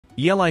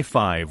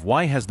ELI5.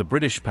 Why has the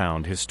British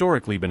pound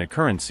historically been a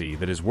currency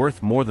that is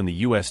worth more than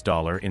the US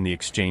dollar in the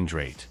exchange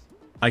rate?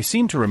 I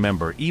seem to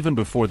remember even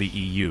before the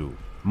EU,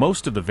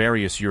 most of the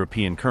various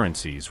European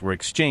currencies were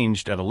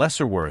exchanged at a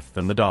lesser worth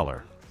than the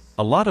dollar.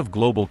 A lot of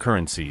global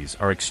currencies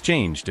are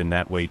exchanged in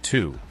that way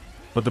too,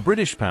 but the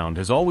British pound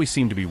has always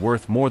seemed to be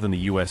worth more than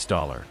the US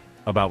dollar,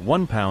 about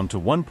 £1 to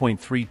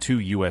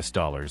 1.32 US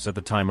dollars at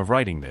the time of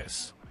writing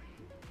this.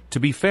 To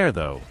be fair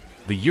though,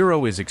 the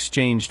euro is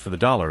exchanged for the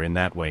dollar in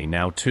that way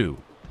now too.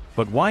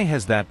 But why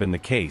has that been the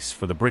case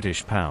for the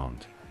British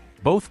pound?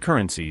 Both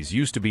currencies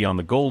used to be on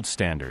the gold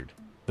standard.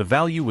 The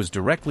value was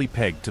directly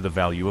pegged to the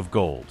value of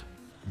gold.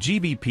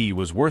 GBP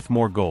was worth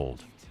more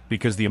gold,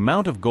 because the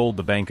amount of gold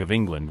the Bank of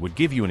England would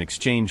give you in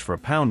exchange for a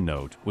pound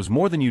note was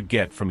more than you'd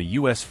get from a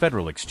US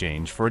federal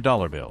exchange for a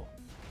dollar bill.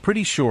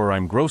 Pretty sure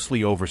I'm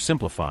grossly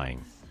oversimplifying,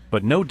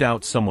 but no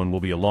doubt someone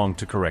will be along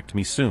to correct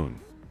me soon.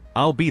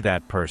 I'll be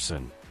that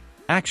person.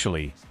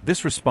 Actually,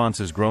 this response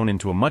has grown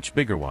into a much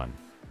bigger one,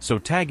 so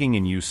tagging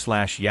in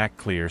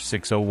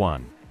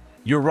you/YakClear601.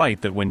 You're right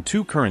that when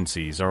two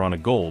currencies are on a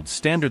gold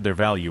standard, their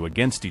value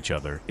against each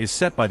other is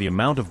set by the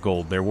amount of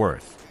gold they're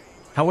worth.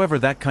 However,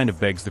 that kind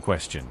of begs the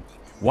question,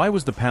 why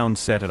was the pound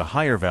set at a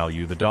higher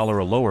value, the dollar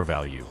a lower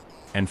value,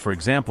 and for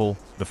example,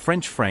 the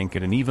French franc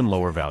at an even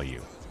lower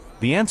value?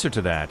 The answer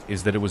to that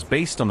is that it was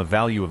based on the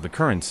value of the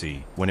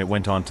currency when it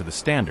went on to the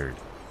standard,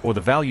 or the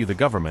value the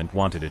government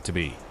wanted it to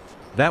be.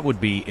 That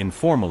would be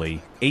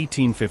informally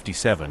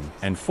 1857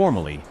 and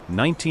formally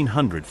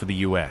 1900 for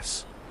the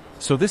US.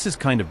 So this is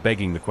kind of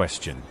begging the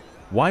question,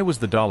 why was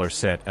the dollar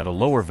set at a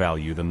lower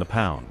value than the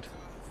pound?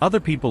 Other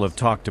people have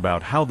talked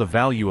about how the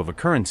value of a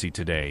currency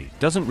today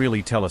doesn't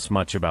really tell us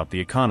much about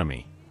the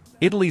economy.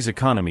 Italy's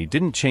economy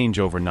didn't change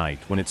overnight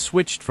when it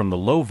switched from the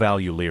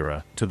low-value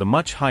lira to the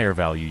much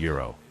higher-value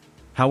euro.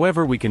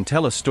 However, we can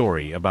tell a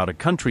story about a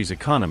country's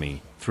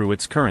economy through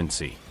its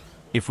currency.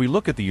 If we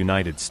look at the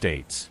United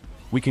States,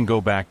 we can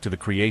go back to the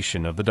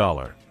creation of the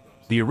dollar.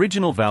 The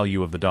original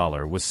value of the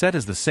dollar was set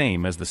as the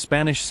same as the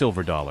Spanish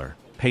silver dollar,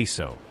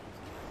 peso.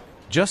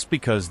 Just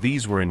because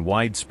these were in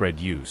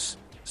widespread use,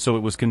 so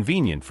it was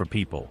convenient for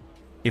people.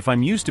 If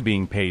I'm used to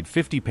being paid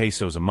 50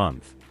 pesos a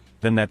month,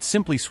 then that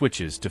simply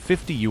switches to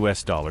 50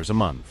 US dollars a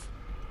month.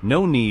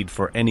 No need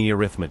for any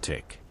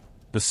arithmetic.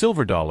 The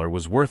silver dollar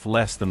was worth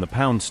less than the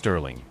pound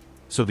sterling,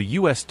 so the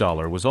US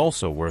dollar was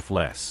also worth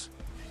less.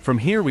 From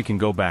here we can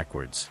go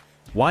backwards.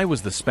 Why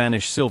was the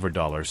Spanish silver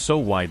dollar so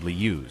widely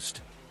used?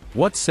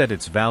 What set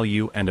its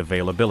value and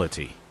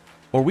availability?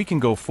 Or we can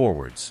go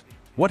forwards.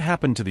 What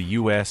happened to the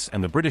US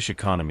and the British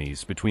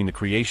economies between the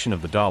creation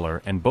of the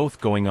dollar and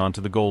both going on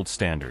to the gold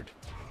standard?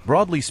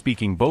 Broadly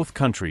speaking, both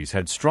countries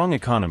had strong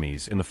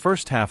economies in the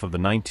first half of the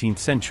 19th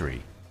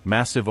century.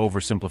 Massive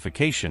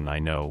oversimplification, I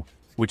know,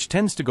 which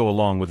tends to go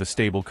along with a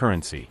stable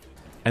currency.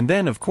 And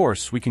then, of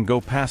course, we can go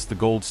past the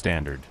gold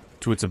standard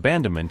to its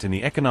abandonment in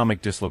the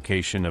economic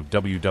dislocation of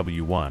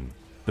WW1,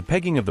 the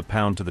pegging of the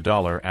pound to the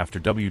dollar after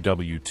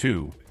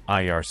WW2,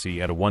 IRC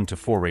at a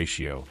 1:4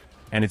 ratio,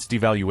 and its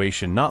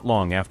devaluation not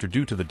long after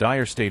due to the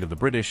dire state of the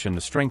British and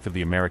the strength of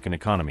the American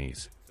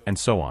economies, and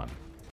so on.